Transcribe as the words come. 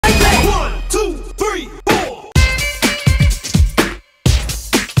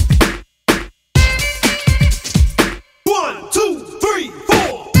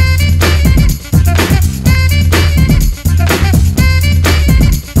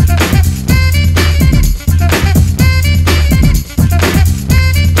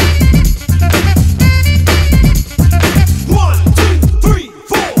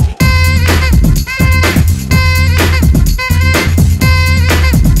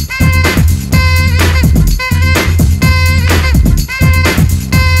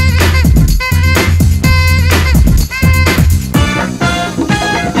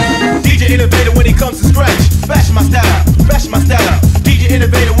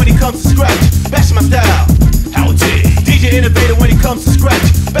comes to scratch, bashing my style. How it is. DJ innovator when he comes to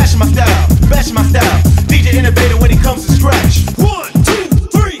scratch, bashing my style, bashing my style. DJ innovator when he comes to scratch. 1, 2,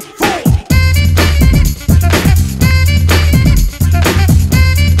 3, 4.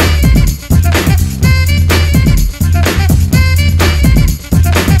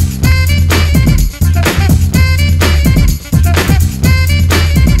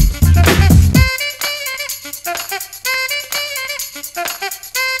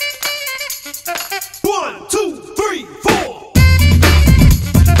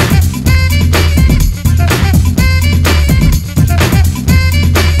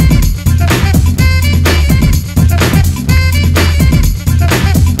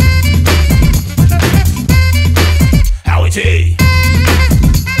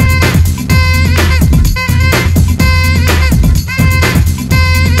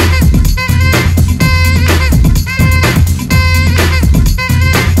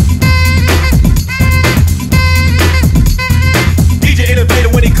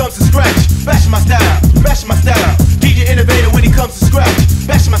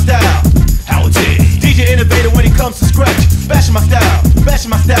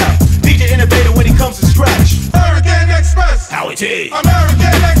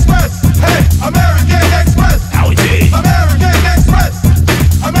 American Express. Hey, American Express.